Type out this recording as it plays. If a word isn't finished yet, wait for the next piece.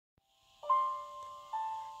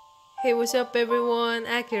Hey, what's up everyone?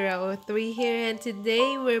 Akira03 here, and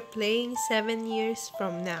today we're playing 7 years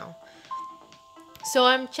from now. So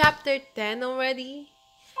I'm chapter 10 already,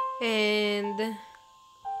 and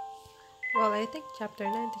well, I think chapter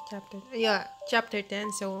 9 to chapter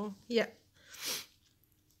 10. So, yeah.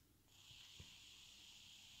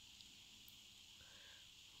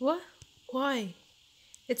 What? Why?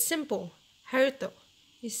 It's simple. Haruto,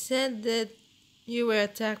 you said that you were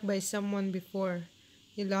attacked by someone before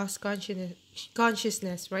you lost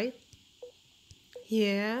consciousness, right?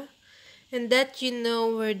 Yeah. And that you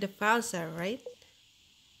know where the files are, right?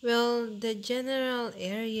 Well, the general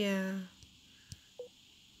area.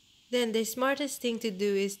 Then the smartest thing to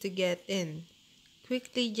do is to get in.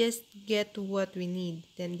 Quickly just get what we need,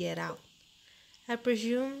 then get out. I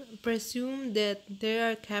presume that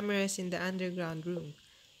there are cameras in the underground room.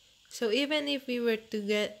 So even if we were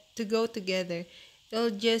to go together, it'll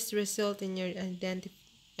just result in your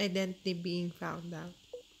identity being found out.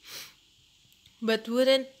 But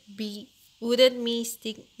wouldn't me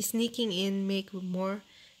sneaking in make more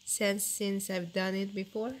sense since I've done it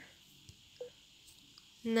before?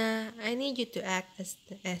 Nah, I need you to act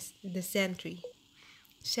as the sentry.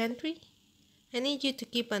 Sentry? I need you to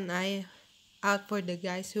keep an eye out for the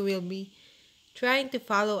guys who will be trying to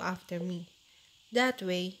follow after me. That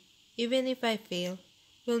way, even if I fail,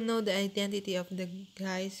 we'll know the identity of the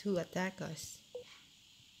guys who attack us.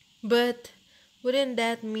 But wouldn't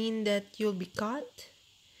that mean that you'll be caught?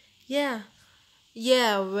 Yeah,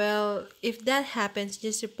 well, if that happens,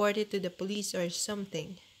 just report it to the police or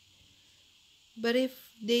something. But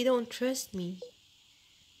if they don't trust me,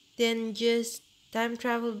 then just time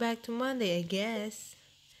travel back to Monday, I guess.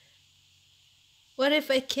 What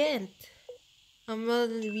if I can't? Well,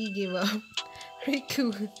 we give up.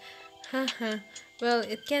 Riku. Haha. Well,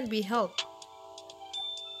 it can't be helped.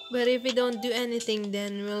 But if we don't do anything,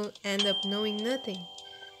 then we'll end up knowing nothing.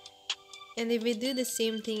 And if we do the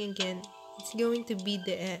same thing again, it's going to be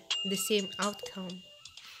the same outcome.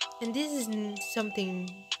 And this is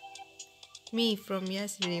something me from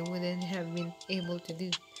yesterday wouldn't have been able to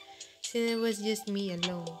do, since it was just me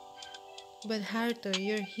alone. But Haruto,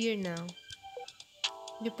 you're here now.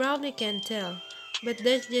 You probably can't tell, but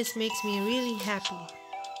that just makes me really happy.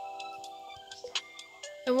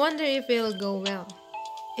 I wonder if it'll go well.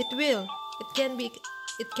 It will. It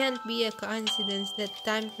can't be a coincidence that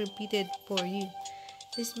time repeated for you.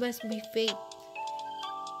 This must be fate.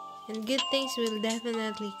 And good things will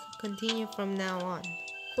definitely continue from now on.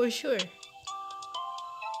 For sure.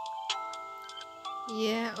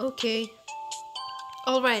 Yeah, okay.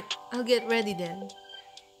 Alright, I'll get ready then.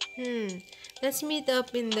 Hmm. Let's meet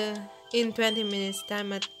up in 20 minutes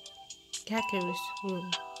time at Kakeru's room.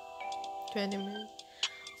 20 minutes.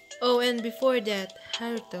 Oh, and before that,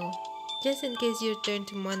 Haruto, just in case you turn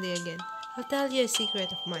to Monday again, I'll tell you a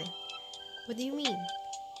secret of mine. What do you mean?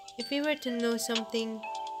 If we were to know something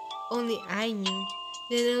only I knew,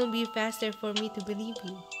 then it'll be faster for me to believe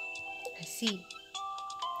you. I see.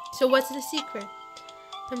 So what's the secret?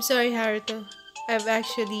 I'm sorry, Haruto. I've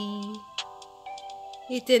actually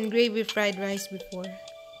eaten gravy fried rice before.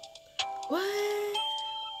 What?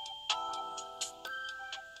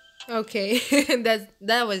 Okay,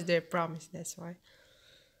 that was their promise. That's why.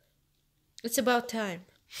 It's about time.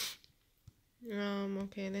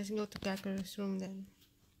 Okay, let's go to Kakeru's room then.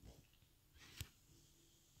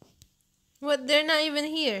 What? They're not even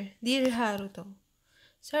here, dear Haruto.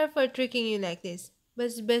 Sorry for tricking you like this, but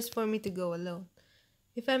it's best for me to go alone.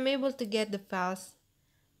 If I'm able to get the files,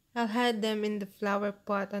 I'll hide them in the flower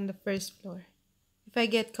pot on the first floor. If I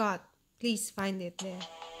get caught, please find it there.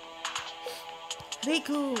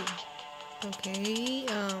 Riku! Okay,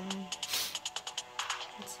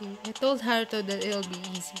 let's see. I told Haruto that it'll be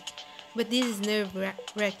easy, but this is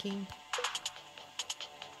nerve-wracking.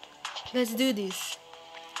 Let's do this.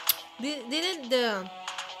 Didn't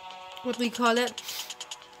what we call it?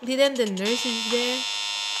 Didn't the nurse is there?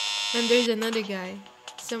 And there's another guy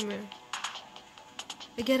somewhere.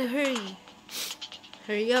 I gotta hurry.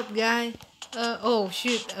 Hurry up, guy. Oh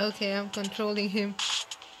shoot. Okay, I'm controlling him.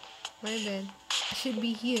 My bad. I should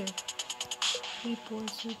be here.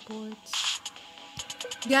 Reports.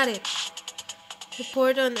 Got it.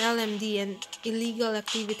 Report on LMD and illegal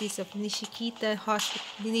activities of Nishikata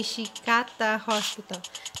Hospital.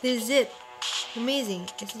 This is it. Amazing.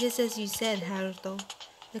 It's just as you said, Haruto.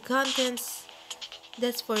 The contents,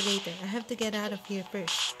 that's for later. I have to get out of here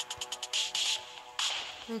first.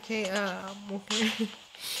 Okay, okay.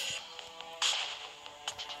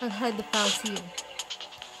 I'll hide the files here.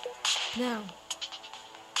 Now,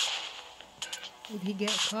 did he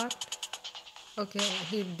get caught? Okay,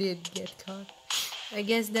 he did get caught. I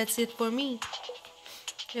guess that's it for me.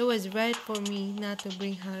 It was right for me not to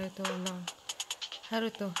bring Haruto along.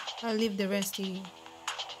 Haruto, I'll leave the rest to you.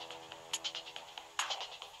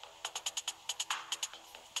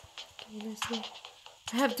 Okay, let's go.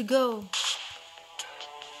 I have to go.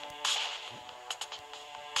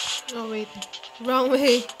 Oh wait, wrong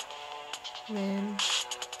way. Man,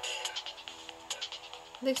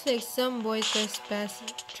 looks like some boy trespassed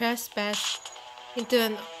into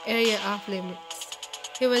an area off limits.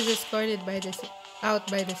 He was escorted out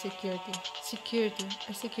by the security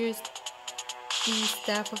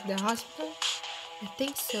staff of the hospital. I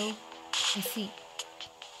think so. I see.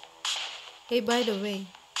 Hey, by the way,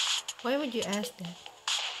 why would you ask that?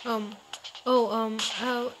 Um, oh,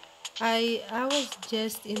 I was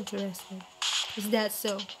just interested. Is that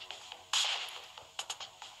so?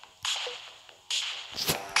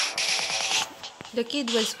 The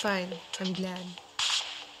kid was fine. I'm glad.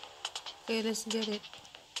 Okay, let's get it.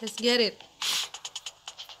 Let's get it.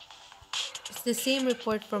 It's the same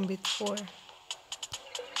report from before.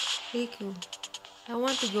 Riku, I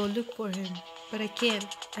want to go look for him, but I can't.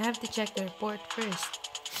 I have to check the report first.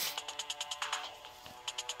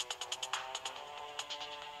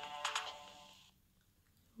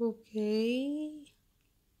 Okay.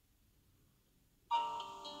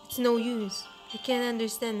 It's no use. I can't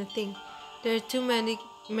understand a thing. There are too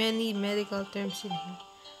many medical terms in here.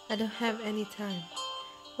 I don't have any time.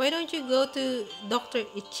 Why don't you go to Dr.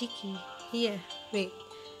 Ichiki? Yeah, wait.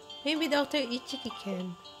 Maybe Dr. Ichiki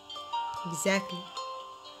can. Exactly.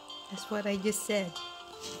 That's what I just said.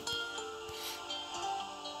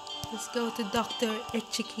 Let's go to Dr.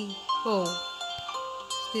 Ichiki. Oh,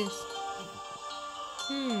 what's this?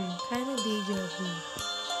 Kinda deja vu.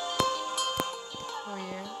 Oh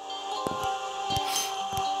yeah.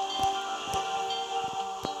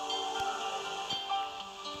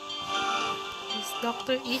 Is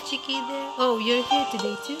Dr. Ichiki there? Oh, you're here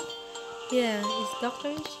today too? Yeah, is Dr.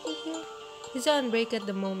 Ichiki here? He's on break at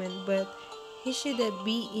the moment, but he should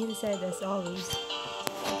be inside as always.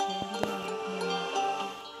 Okay,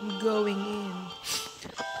 I'm going in.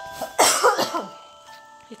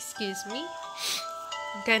 Excuse me.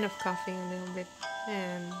 I'm kind of coughing a little bit,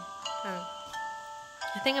 and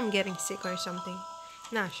I think I'm getting sick or something.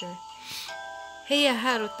 Not sure. Hey,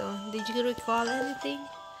 Haruto, did you recall anything?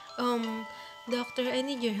 Doctor, I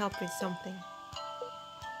need your help with something.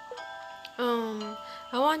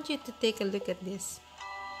 I want you to take a look at this.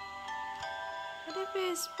 Whatever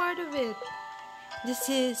is part of it. This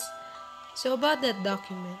is... So about that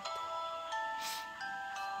document.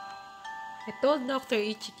 I told Dr.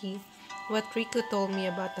 Ichiki what Riku told me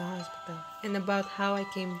about the hospital and about how I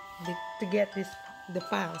came to get the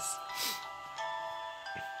files.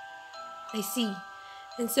 I see.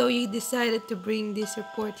 And so you decided to bring this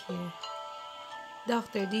report here.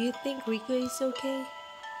 Doctor, do you think Riku is okay?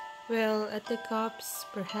 Well, at the cops,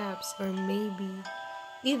 perhaps, or maybe.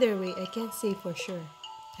 Either way, I can't say for sure.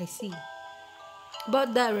 I see.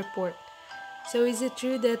 About that report. So is it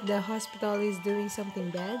true that the hospital is doing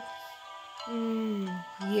something bad?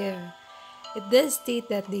 Yeah. It does state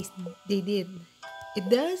that they did. It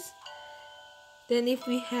does? Then if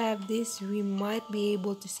we have this, we might be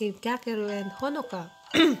able to save Kakeru and Honoka.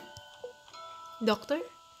 Doctor?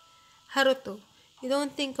 Haruto, you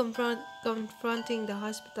don't think confronting the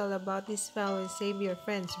hospital about this file will save your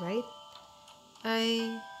friends, right?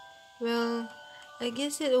 Well, I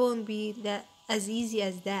guess it won't be that as easy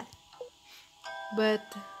as that. But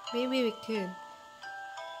maybe we could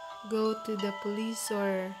go to the police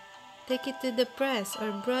or take it to the press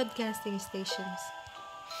or broadcasting stations.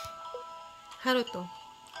 Haruto,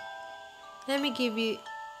 let me give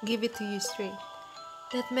it to you straight.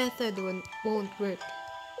 That method won't work.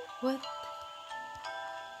 What?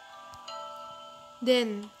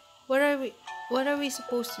 Then what are we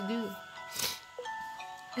supposed to do?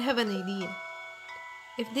 I have an idea.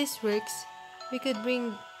 If this works, we could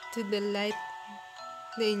bring to the light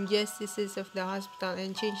the injustices of the hospital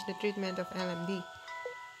and change the treatment of LMD.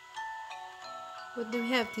 What do we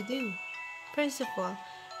have to do? First of all,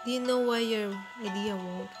 do you know why your idea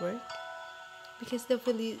won't work? Because the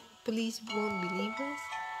police won't believe us?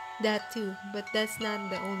 That too, but that's not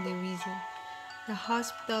the only reason. The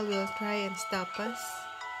hospital will try and stop us.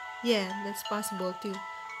 Yeah, that's possible too.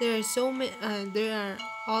 There are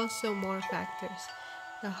also more factors.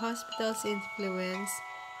 The hospital's influence,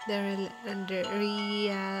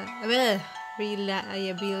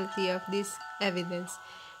 reliability of this evidence.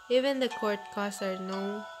 Even the court costs are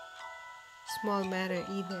no small matter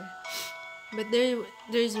either. But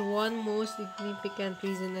there's one most significant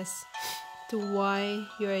reason as to why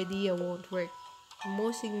your idea won't work. The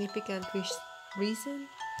most significant Reason?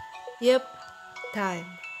 Yep, time.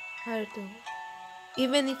 Haruto,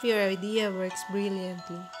 even if your idea works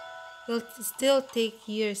brilliantly, it'll still take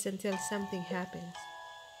years until something happens.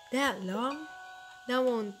 That long? That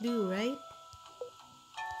won't do, right?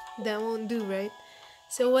 That won't do, right?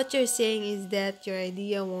 So what you're saying is that your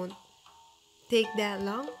idea won't take that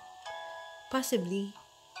long? Possibly.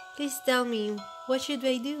 Please tell me, what should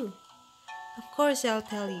I do? Of course I'll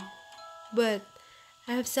tell you. But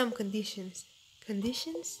I have some conditions.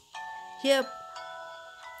 Conditions? Yep.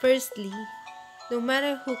 Firstly, no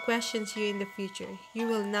matter who questions you in the future, you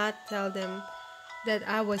will not tell them that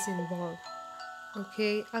I was involved.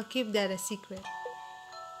 Okay? I'll keep that a secret.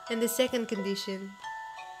 And the second condition,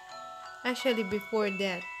 actually before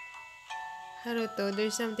that, Haruto,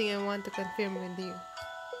 there's something I want to confirm with you.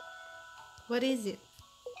 What is it?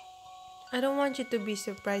 I don't want you to be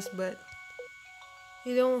surprised, but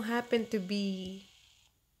you don't happen to be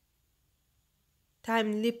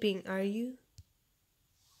time leaping, are you?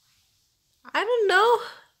 I don't know.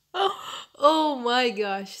 Oh my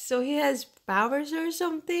gosh. So he has powers or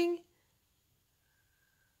something?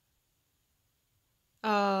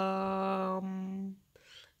 Um,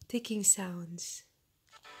 Ticking sounds.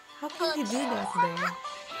 How can he do that though?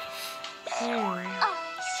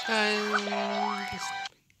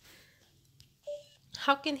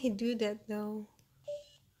 How can he do that though?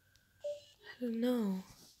 I don't know.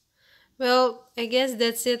 Well, I guess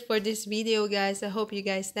that's it for this video, guys. I hope you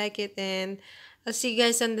guys like it, and I'll see you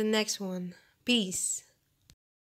guys on the next one. Peace.